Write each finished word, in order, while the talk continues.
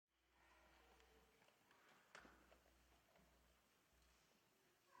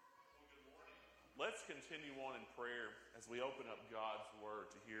let's continue on in prayer as we open up God's Word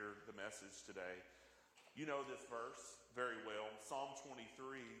to hear the message today. You know this verse very well. Psalm 23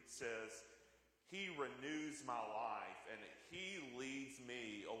 says, He renews my life and He leads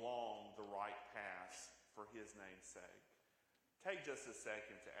me along the right path for His name's sake. Take just a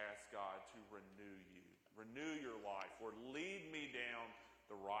second to ask God to renew you. Renew your life. Lord, lead me down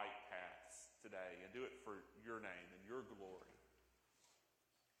the right paths today and do it for your name and your glory.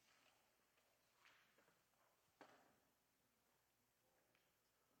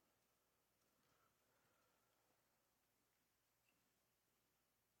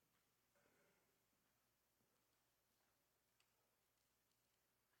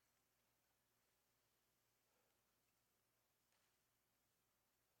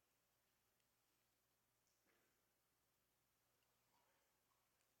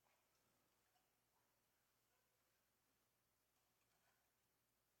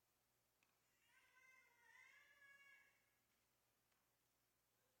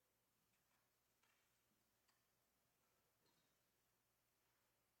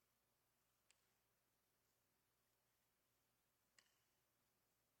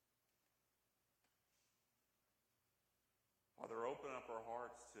 Father, open up our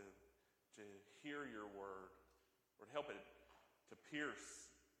hearts to hear your word. Lord, help it to pierce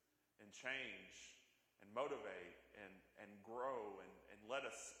and change and motivate and grow and let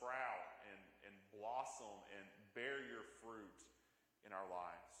us sprout and blossom and bear your fruit in our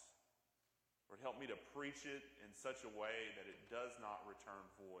lives. Lord, help me to preach it in such a way that it does not return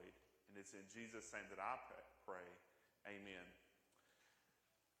void. And it's in Jesus' name that I pray. Amen.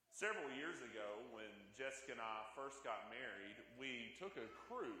 Several years ago, when Jessica and I first got married, we took a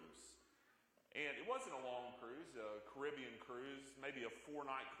cruise. And it wasn't a long cruise, a Caribbean cruise, maybe a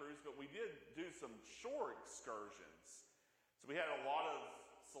 4-night cruise, but we did do some shore excursions. So we had a lot of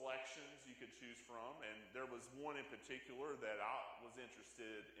selections you could choose from, and there was one in particular that I was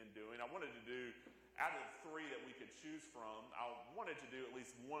interested in doing. I wanted to do, out of the 3 that we could choose from, I wanted to do at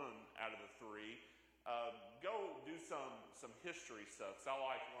least one out of the 3. Go do some history stuff, because I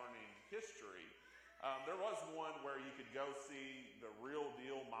like learning history. There was one where you could go see the real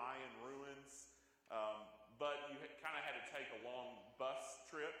deal Mayan ruins, but you kind of had to take a long bus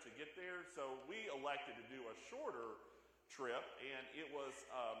trip to get there. So we elected to do a shorter trip, and it was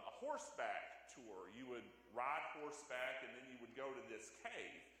a horseback tour. You would ride horseback, and then you would go to this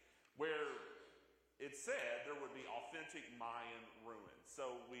cave where it said there would be authentic Mayan ruins.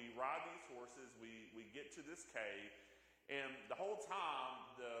 So we ride these horses, we get to this cave, and the whole time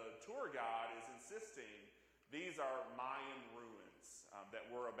the tour guide is insisting these are Mayan ruins that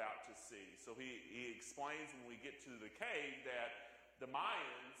we're about to see. So he explains when we get to the cave that the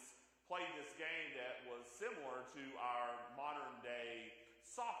Mayans played this game that was similar to our modern day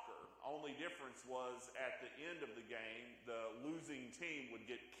soccer. Only difference was at the end of the game, the losing team would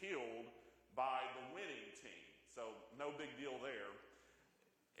get killed by the winning team. So no big deal there.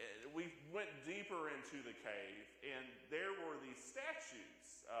 We went deeper into the cave, and there were these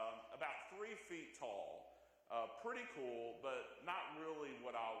statues about 3 feet tall. Pretty cool, but not really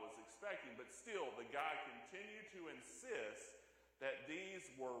what I was expecting. But still, the guy continued to insist that these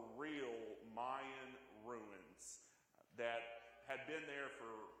were real Mayan ruins that had been there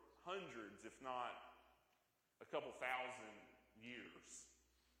for hundreds, if not a couple thousand years.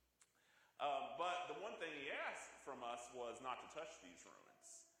 But the one thing he asked from us was not to touch these ruins.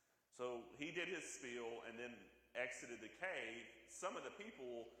 So he did his spiel and then exited the cave. Some of the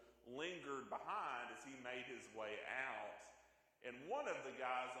people lingered behind as he made his way out. And one of the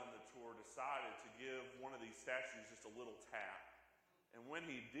guys on the tour decided to give one of these statues just a little tap. And when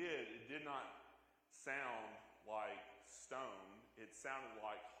he did, it did not sound like stone. It sounded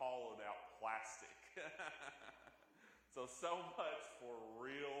like hollowed out plastic. So much for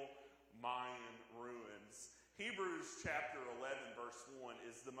real Mayan ruins. Hebrews chapter 11 verse 1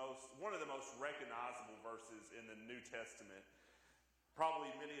 is one of the most recognizable verses in the New Testament. Probably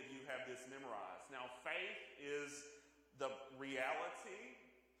many of you have this memorized. Now, faith is the reality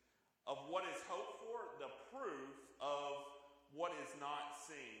of what is hoped for, the proof of what is not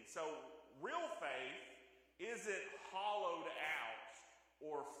seen. So, real faith isn't hollowed out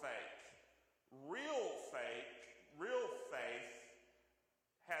or fake. Real faith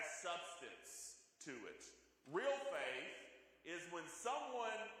has substance to it. Real faith is when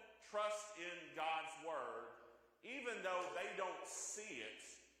someone trusts in God's word, even though they don't see it,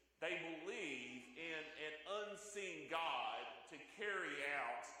 they believe in an unseen God to carry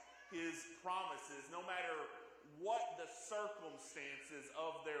out his promises, no matter what the circumstances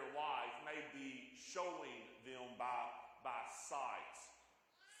of their life may be showing them by sight.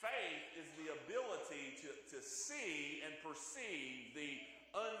 Faith is the ability to see and perceive the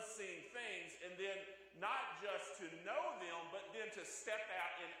unseen things, and then not just to know them, but then to step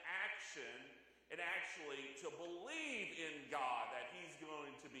out in action and actually to believe in God that He's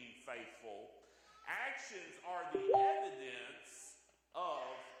going to be faithful. Actions are the evidence of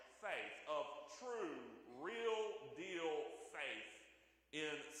faith, of true, real deal faith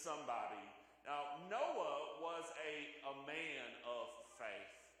in somebody. Now, Noah was a man of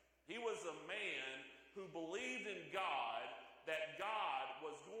faith. He was a man who believed in God, that God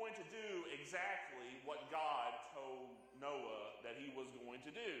was going to do exactly what God told Noah that He was going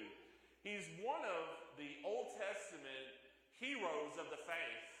to do. He's one of the Old Testament heroes of the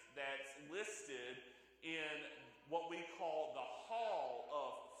faith that's listed in what we call the Hall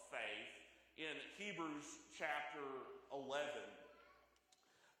of Faith in Hebrews chapter 11.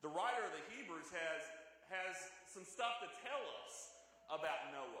 The writer of the Hebrews has some stuff to tell us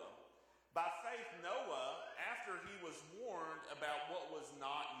about Noah. By faith, Noah, after he was warned about what was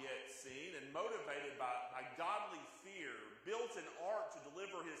not yet seen and motivated by godly fear, built an ark to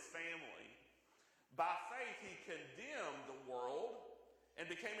deliver his family. By faith, he condemned the world and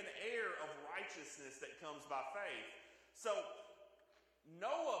became an heir of righteousness that comes by faith. So,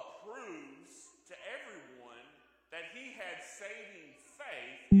 Noah proves to everyone that he had saving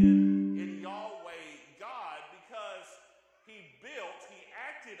faith in Yahweh God, because he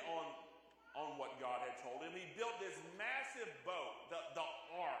acted on what God had told him. He built this massive boat, the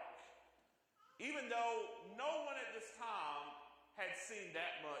ark. Even though no one at this time had seen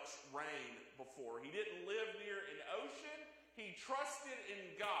that much rain before. He didn't live near an ocean. He trusted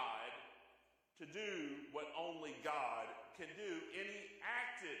in God to do what only God can do, and he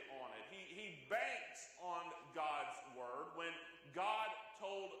acted on it. He banked on God's word when God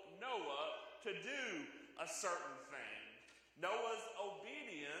told Noah to do a certain thing. Noah's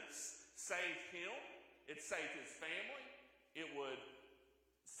obedience saved him. It saved his family. It would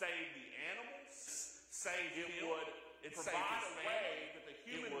save the animals. It provide a way that the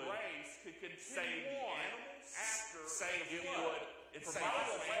human race could continue on after the flood. It provide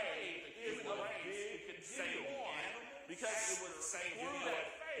a way that the human race could continue on because it would save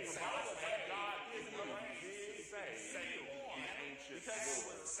that faith. God is going to save the ancient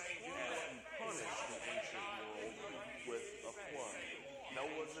world as He punished the ancient world with a flood.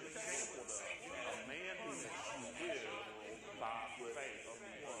 Noah's an example of a man who lived by faith.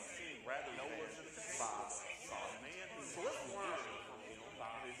 Rather, Noah's an example of a man who learned from him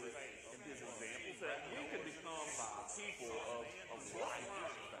by his examples that we can become people of life.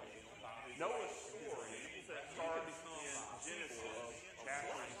 Noah's story that started in Genesis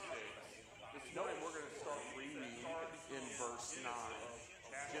chapter 6. This morning we're going to start reading in verse 9.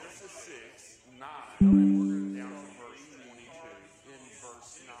 Genesis 6, 9. Down to verse 22. In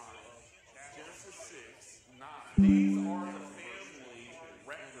verse 9. Genesis 6, 9. These are the family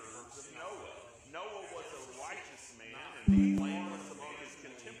records of Noah. Noah was a righteous man and blameless among his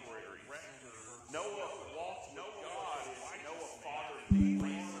contemporaries. Noah walked with God as Noah fathered three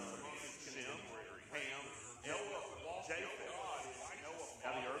sons, Shem, Ham, Noah, Japheth.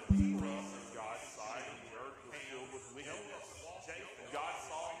 Now the earth was corrupt in God's sight, and the earth was filled with wickedness. God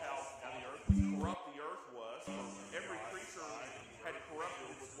saw how corrupt the earth was, for every creature had corrupted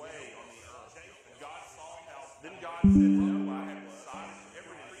its way on the earth. Then God said to Noah, I have decided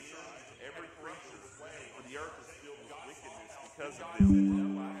every creature's way, for the earth is filled with wickedness because of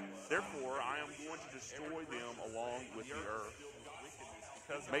them. Therefore, I am going to destroy them along with the earth.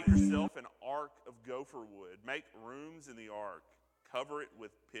 Make yourself an ark of gopher wood. Make rooms in the ark. Cover it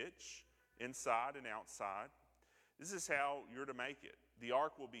with pitch, inside and outside. This is how you're to make it. The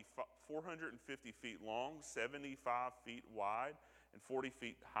ark will be 450 feet long, 75 feet wide, and 40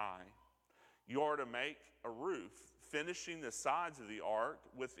 feet high. You are to make a roof, finishing the sides of the ark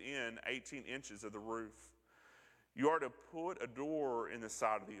within 18 inches of the roof. You are to put a door in the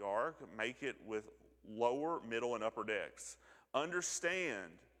side of the ark, make it with lower, middle, and upper decks.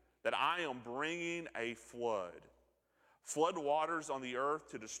 Understand that I am bringing a flood. Flood waters on the earth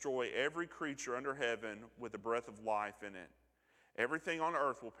to destroy every creature under heaven with the breath of life in it. Everything on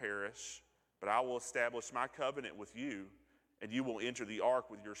earth will perish, but I will establish my covenant with you, and you will enter the ark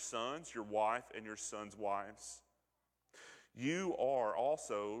with your sons, your wife, and your sons' wives. You are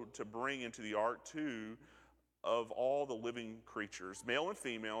also to bring into the ark two of all the living creatures, male and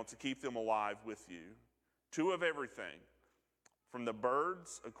female, to keep them alive with you. Two of everything, from the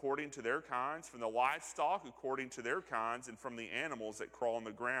birds according to their kinds, from the livestock according to their kinds, and from the animals that crawl on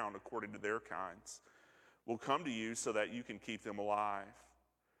the ground according to their kinds, will come to you so that you can keep them alive.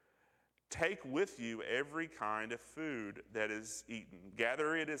 take with you every kind of food that is eaten.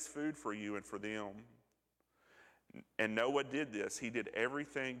 Gather it as food for you and for them. And Noah did this. He did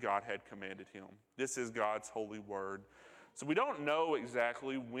everything God had commanded him. This is God's holy word. So we don't know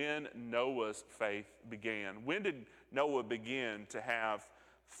exactly when Noah's faith began. When did Noah begin to have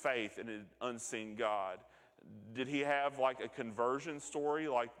faith in an unseen God? Did he have like a conversion story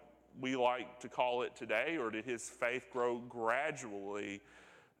like we like to call it today, or did his faith grow gradually?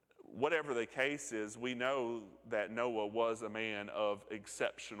 Whatever the case is, we know that Noah was a man of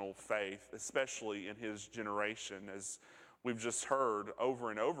exceptional faith, especially in his generation. As we've just heard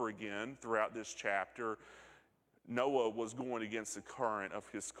over and over again throughout this chapter, Noah was going against the current of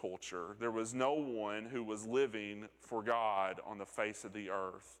his culture. There was no one who was living for God on the face of the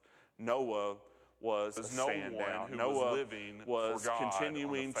earth. Noah was a standout. Noah was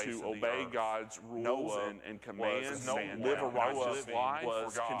continuing to obey God's rules and commands and live a righteous life.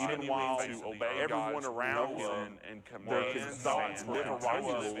 Even while to obey everyone around him and commands thoughts live a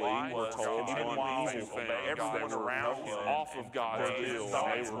righteous life. We're told even while to obey everyone around him off of God's will.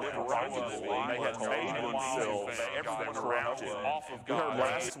 They were live a righteous life. They had made themselves everyone around him off of God's will. We heard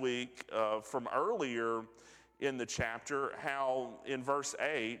last week from earlier in the chapter how in verse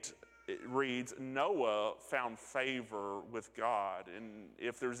 8 it reads, Noah found favor with God. And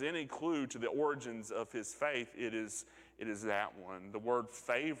if there's any clue to the origins of his faith, it is that one. The word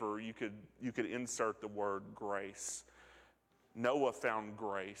favor, you could insert the word grace. Noah found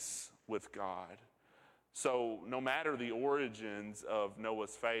grace with God. So no matter the origins of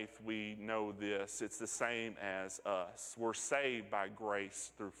Noah's faith, we know this. It's the same as us. We're saved by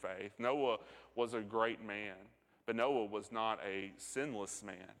grace through faith. Noah was a great man, but Noah was not a sinless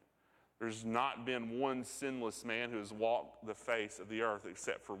man. There's not been one sinless man who has walked the face of the earth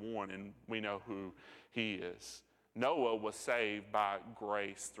except for one, and we know who he is. Noah was saved by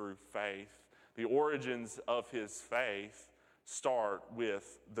grace through faith. The origins of his faith start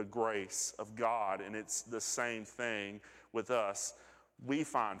with the grace of God, and it's the same thing with us. We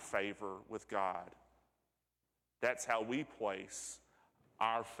find favor with God. That's how we place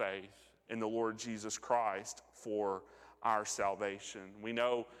our faith in the Lord Jesus Christ for our salvation. We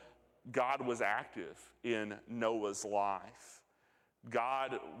know God was active in Noah's life.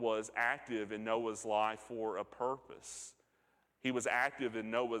 God was active in Noah's life for a purpose. He was active in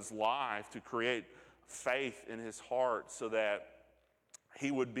Noah's life to create faith in his heart so that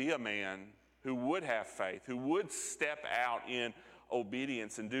he would be a man who would have faith, who would step out in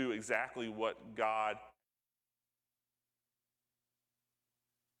obedience and do exactly what God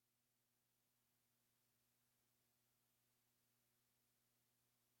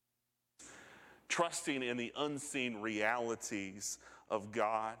trusting in the unseen realities of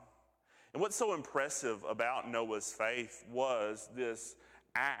God. And what's so impressive about Noah's faith was this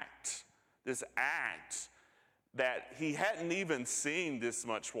act that he hadn't even seen this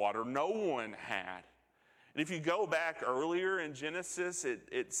much water. No one had. And if you go back earlier in Genesis,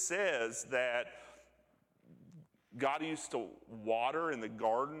 it says that God used to water in the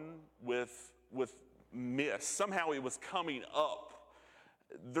garden with mist. Somehow it was coming up.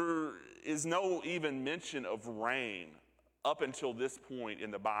 There is no even mention of rain up until this point in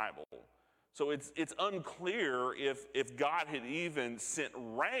the Bible. So it's unclear if God had even sent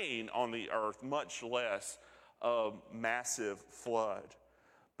rain on the earth, much less a massive flood.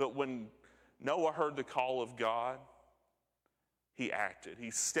 But when Noah heard the call of God, he acted.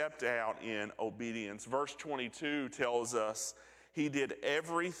 He stepped out in obedience. Verse 22 tells us he did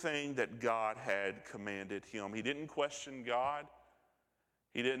everything that God had commanded him. He didn't question God.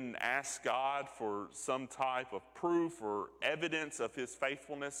 He didn't ask God for some type of proof or evidence of his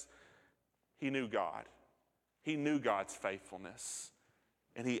faithfulness. He knew God. He knew God's faithfulness,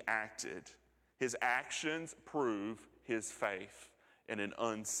 and he acted. His actions prove his faith in an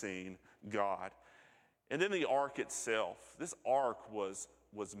unseen God. And then the ark itself. This ark was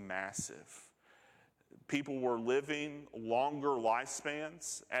massive. People were living longer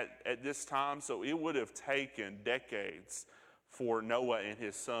lifespans at this time, so it would have taken decades for Noah and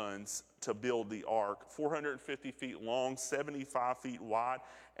his sons to build the ark. 450 feet long, 75 feet wide,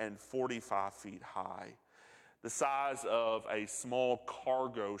 and 45 feet high. The size of a small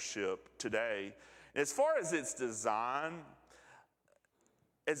cargo ship today. As far as its design,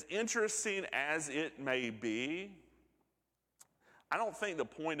 as interesting as it may be, I don't think the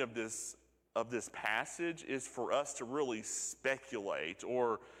point of this passage is for us to really speculate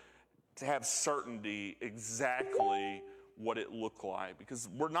or to have certainty exactly what it looked like, because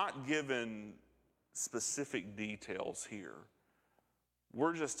we're not given specific details here.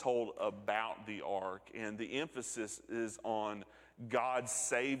 We're just told about the ark, and the emphasis is on God's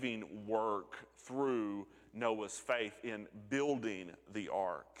saving work through Noah's faith in building the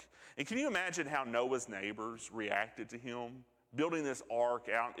ark. And can you imagine how Noah's neighbors reacted to him? Building this ark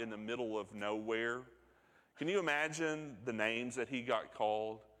out in the middle of nowhere. Can you imagine the names that he got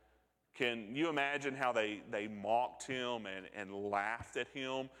called? Can you imagine how they mocked him and laughed at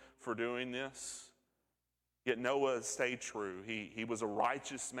him for doing this? Yet Noah stayed true. He was a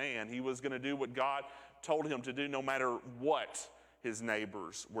righteous man. He was going to do what God told him to do no matter what his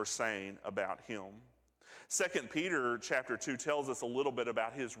neighbors were saying about him. 2 Peter chapter 2 tells us a little bit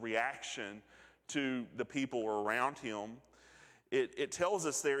about his reaction to the people around him. It tells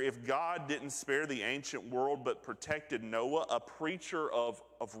us there, if God didn't spare the ancient world but protected Noah, a preacher of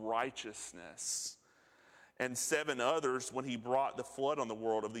righteousness, and 7 others when he brought the flood on the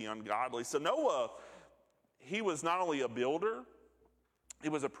world of the ungodly. So Noah, he was not only a builder, he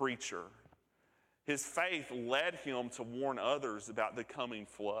was a preacher. His faith led him to warn others about the coming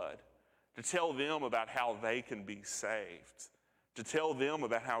flood, to tell them about how they can be saved, to tell them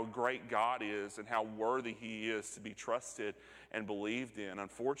about how great God is and how worthy he is to be trusted and believed in.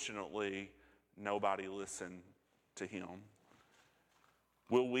 Unfortunately, nobody listened to him.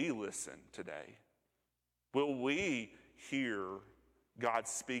 Will we listen today? Will we hear God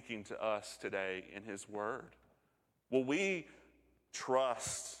speaking to us today in his word? Will we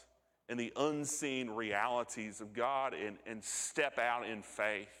trust in the unseen realities of God and step out in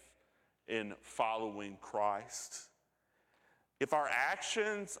faith in following Christ? If our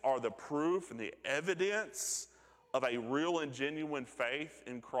actions are the proof and the evidence of a real and genuine faith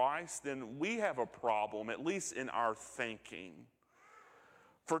in Christ, then we have a problem, at least in our thinking.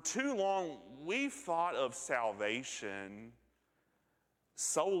 For too long, we've thought of salvation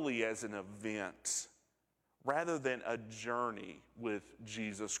solely as an event rather than a journey with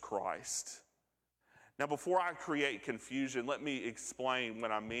Jesus Christ. Now, before I create confusion, let me explain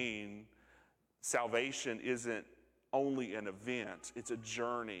what I mean. Salvation isn't only an event, it's a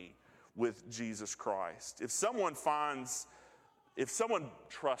journey with Jesus Christ. If someone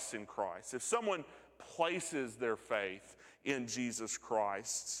trusts in Christ, if someone places their faith in Jesus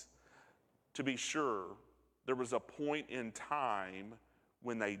Christ, to be sure, there was a point in time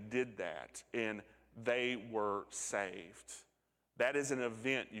when they did that and they were saved. That is an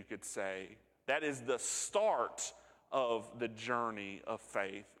event, you could say. That is the start of the journey of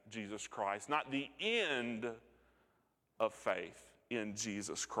faith, Jesus Christ, not the end of faith in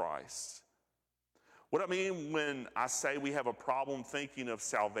Jesus Christ. What I mean when I say we have a problem thinking of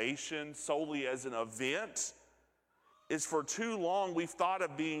salvation solely as an event is for too long we've thought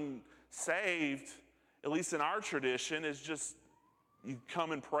of being saved, at least in our tradition, as just you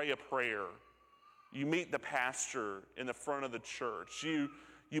come and pray a prayer. You meet the pastor in the front of the church. You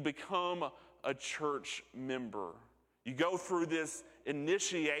become a church member. You go through this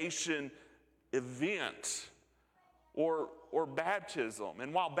initiation event or baptism.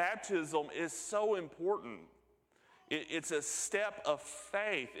 And while baptism is so important, it's a step of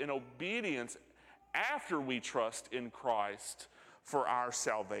faith and obedience after we trust in Christ for our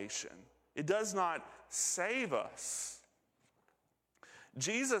salvation. It does not save us.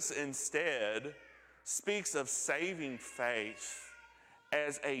 Jesus instead speaks of saving faith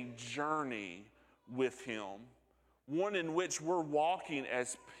as a journey with him, one in which we're walking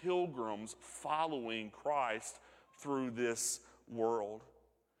as pilgrims following Christ through this world.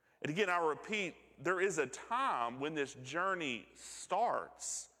 And again, I repeat, there is a time when this journey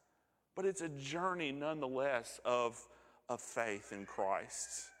starts, but it's a journey nonetheless of faith in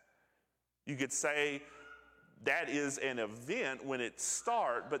Christ. You could say that is an event when it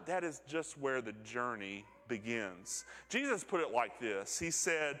starts, but that is just where the journey begins. Jesus put it like this. He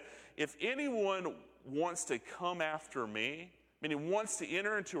said, if anyone wants to come after me, meaning wants to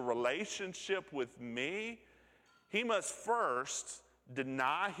enter into a relationship with me, he must first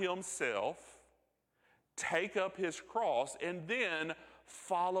deny himself, take up his cross, and then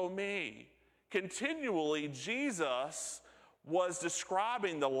follow me. Continually, Jesus was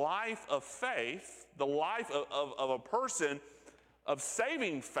describing the life of faith, the life of a person of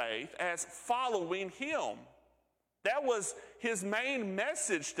saving faith as following him. That was his main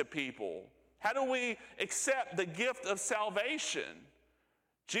message to people. How do we accept the gift of salvation?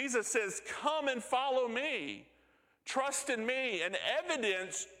 Jesus says, come and follow me. Trust in me and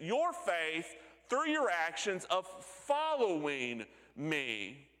evidence your faith through your actions of following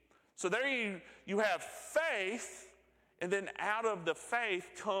me. So there you have faith, and then out of the faith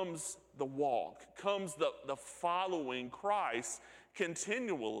comes the walk, comes the following Christ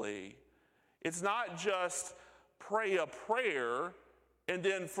continually. It's not just pray a prayer and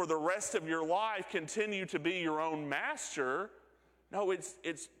then for the rest of your life continue to be your own master. No,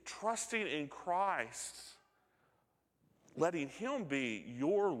 it's trusting in Christ, letting him be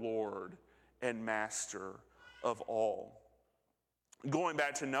your Lord and master of all. Going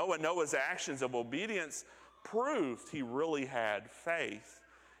back to Noah, Noah's actions of obedience proved he really had faith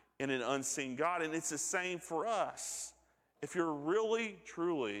in an unseen God. And it's the same for us. If you're really,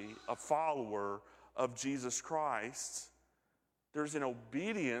 truly a follower of Jesus Christ, there's an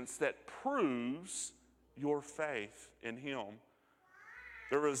obedience that proves your faith in him.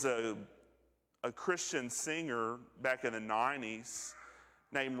 There was a Christian singer back in the 90s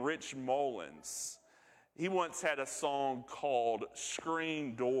named Rich Mullins. He once had a song called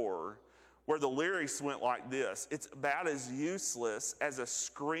Screen Door, where the lyrics went like this: it's about as useless as a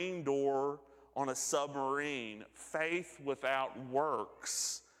screen door on a submarine. Faith without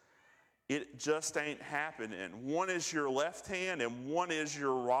works, it just ain't happening. One is your left hand and one is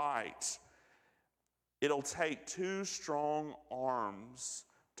your right. It'll take two strong arms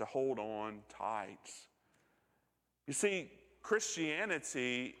to hold on tight. You see,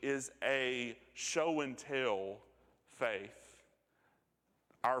 Christianity is a show and tell faith.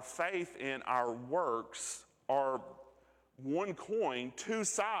 Our faith and our works are one coin, two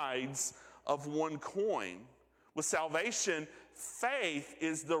sides of one coin. With salvation, faith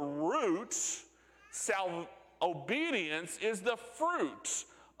is the root, obedience is the fruit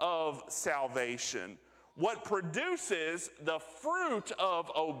of salvation. What produces the fruit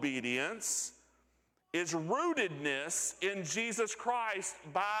of obedience is rootedness in Jesus Christ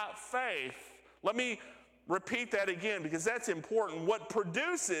by faith. Let me repeat that again, because that's important. What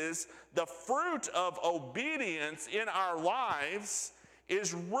produces the fruit of obedience in our lives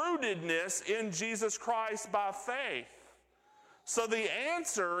is rootedness in Jesus Christ by faith. So the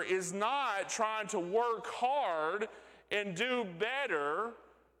answer is not trying to work hard and do better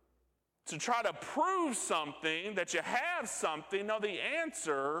to try to prove something, that you have something. No, the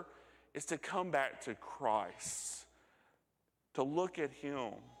answer is to come back to Christ, to look at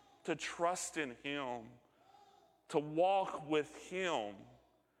him, to trust in him, to walk with him,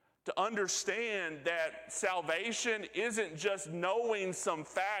 to understand that salvation isn't just knowing some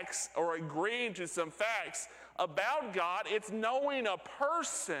facts or agreeing to some facts about God. It's knowing a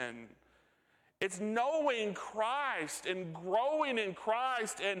person. It's knowing Christ and growing in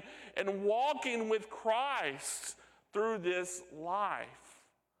Christ and walking with Christ through this life,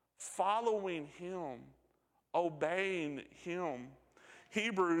 following him, obeying him.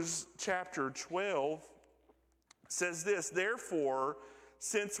 Hebrews chapter 12 says this: therefore,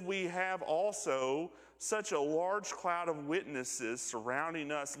 since we have also such a large cloud of witnesses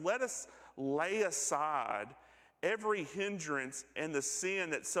surrounding us, let us lay aside every hindrance and the sin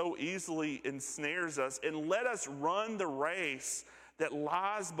that so easily ensnares us, and let us run the race that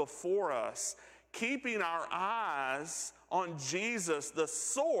lies before us, keeping our eyes on Jesus, the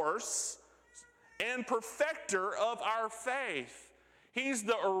source and perfecter of our faith. He's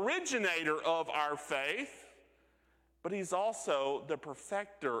the originator of our faith, but he's also the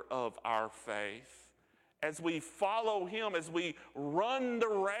perfecter of our faith. As we follow him, as we run the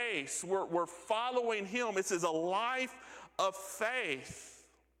race, we're following him. This is a life of faith.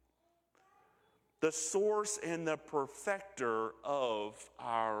 The source and the perfecter of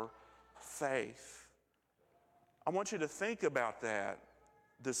our faith. I want you to think about that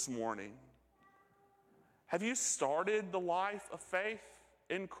this morning. Have you started the life of faith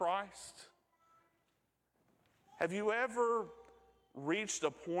in Christ? Have you ever reached a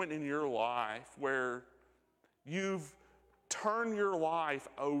point in your life where you've turned your life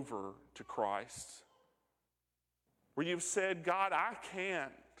over to Christ? Where you've said, God, I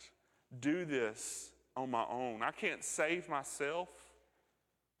can't do this on my own. I can't save myself.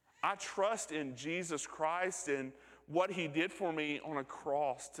 I trust in Jesus Christ and what he did for me on a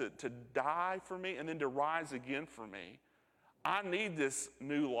cross to die for me and then to rise again for me. I need this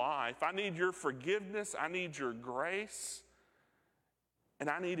new life. I need your forgiveness. I need your grace. And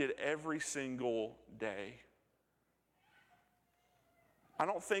I need it every single day. I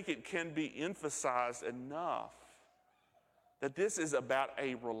don't think it can be emphasized enough that this is about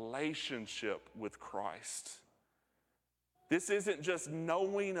a relationship with Christ. This isn't just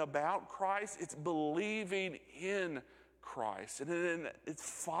knowing about Christ, it's believing in Christ. And then it's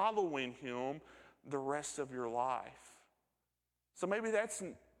following him the rest of your life. So maybe that's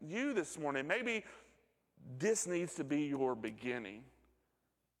you this morning. Maybe this needs to be your beginning,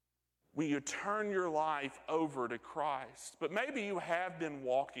 when you turn your life over to Christ. But maybe you have been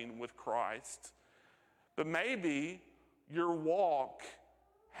walking with Christ, but maybe your walk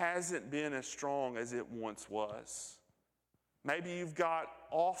hasn't been as strong as it once was. Maybe you've got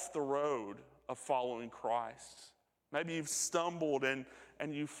off the road of following Christ. Maybe you've stumbled and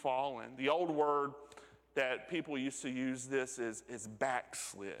you've fallen. The old word that people used to use this is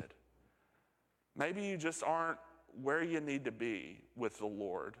backslid. Maybe you just aren't where you need to be with the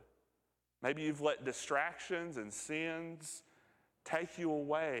Lord. Maybe you've let distractions and sins take you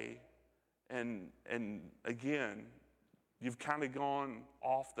away, and again, you've kind of gone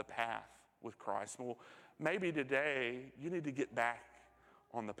off the path with Christ. Well, maybe today you need to get back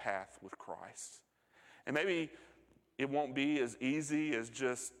on the path with Christ. And maybe it won't be as easy as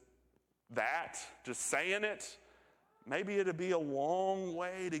just saying it. Maybe it'll be a long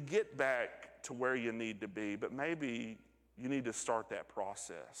way to get back to where you need to be, but maybe you need to start that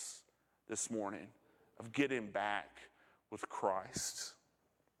process this morning of getting back with Christ.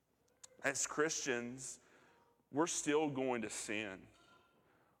 As Christians, we're still going to sin.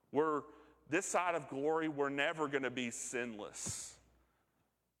 This side of glory, we're never going to be sinless.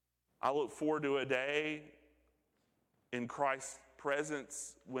 I look forward to a day in Christ's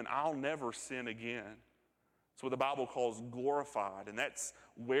presence when I'll never sin again. It's what the Bible calls glorified, and that's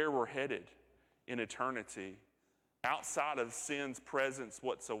where we're headed in eternity, outside of sin's presence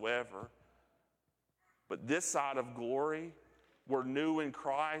whatsoever. But this side of glory, we're new in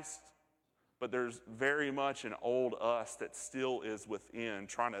Christ, but there's very much an old us that still is within,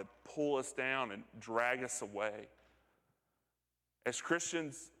 trying to pull us down and drag us away. As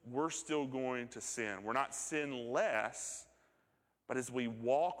Christians, we're still going to sin. We're not sinless, but as we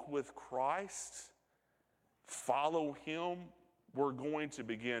walk with Christ, follow him, we're going to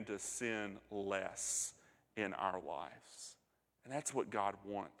begin to sin less in our lives. And that's what God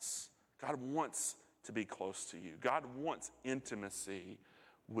wants. God wants to be close to you. God wants intimacy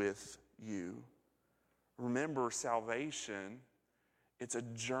with you. Remember, salvation, it's a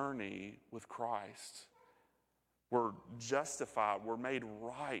journey with Christ. We're justified, we're made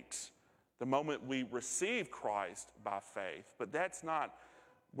right the moment we receive Christ by faith. But that's not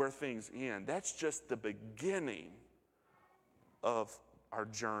where things end. That's just the beginning of our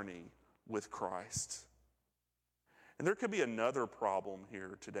journey with Christ. And there could be another problem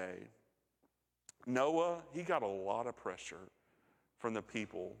here today. Noah, he got a lot of pressure from the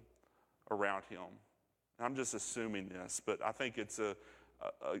people around him. I'm just assuming this, but I think it's a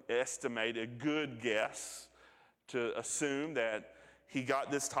good guess to assume that he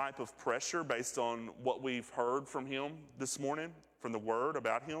got this type of pressure based on what we've heard from him this morning, from the word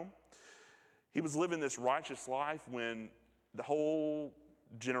about him. He was living this righteous life when the whole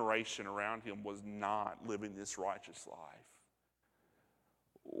generation around him was not living this righteous life.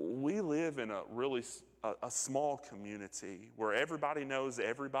 We live in a small community where everybody knows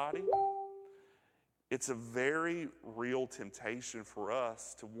everybody. It's a very real temptation for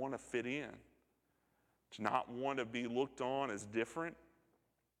us to want to fit in, to not want to be looked on as different.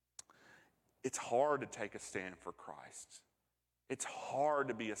 It's hard to take a stand for Christ. It's hard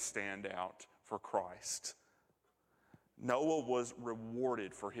to be a standout for Christ. Noah was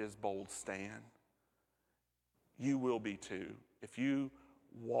rewarded for his bold stand. You will be too if you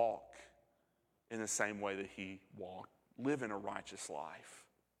walk in the same way that he walked. Live in a righteous life.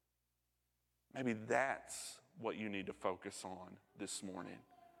 Maybe that's what you need to focus on this morning.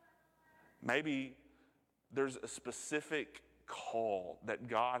 Maybe there's a specific call that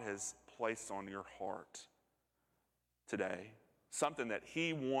God has placed on your heart today. Something that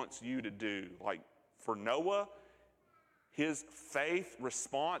he wants you to do. Like for Noah, his faith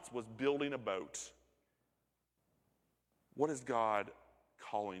response was building a boat. What is God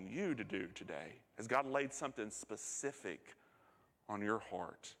calling you to do today? Has God laid something specific on your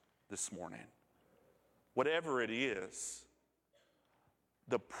heart this morning? Whatever it is,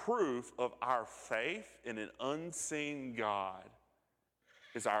 the proof of our faith in an unseen God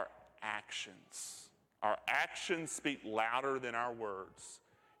is our actions. Our actions speak louder than our words.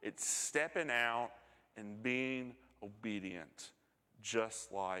 It's stepping out and being obedient,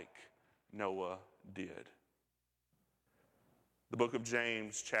 just like Noah did. The book of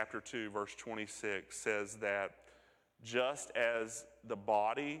James, chapter 2, verse 26 says that just as the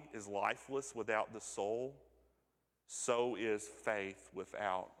body is lifeless without the soul, so is faith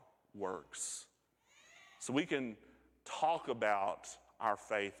without works. So we can talk about our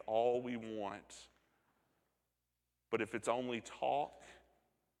faith all we want, but if it's only talk,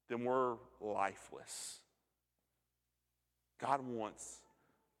 then we're lifeless. God wants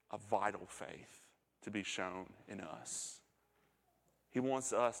a vital faith to be shown in us. He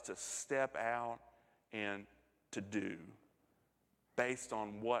wants us to step out and to do based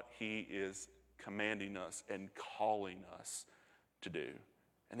on what he is commanding us and calling us to do.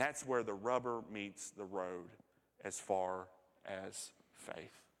 And that's where the rubber meets the road as far as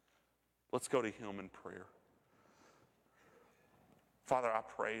faith. Let's go to him in prayer. Father, I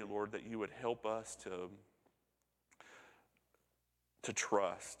pray, Lord, that you would help us to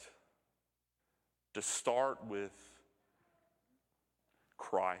trust, to start with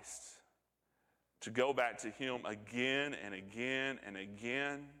Christ, to go back to him again and again and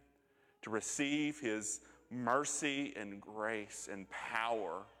again, to receive his mercy and grace and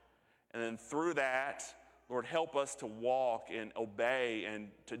power. And then through that, Lord, help us to walk and obey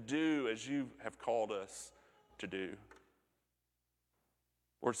and to do as you have called us to do.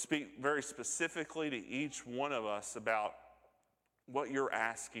 Lord, speak very specifically to each one of us about what you're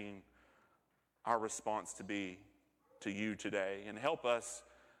asking our response to be to you today. And help us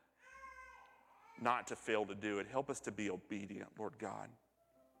not to fail to do it. Help us to be obedient, Lord God.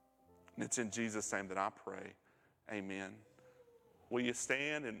 And it's in Jesus' name that I pray. Amen. Will you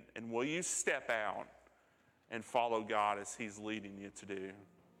stand and will you step out and follow God as he's leading you to do?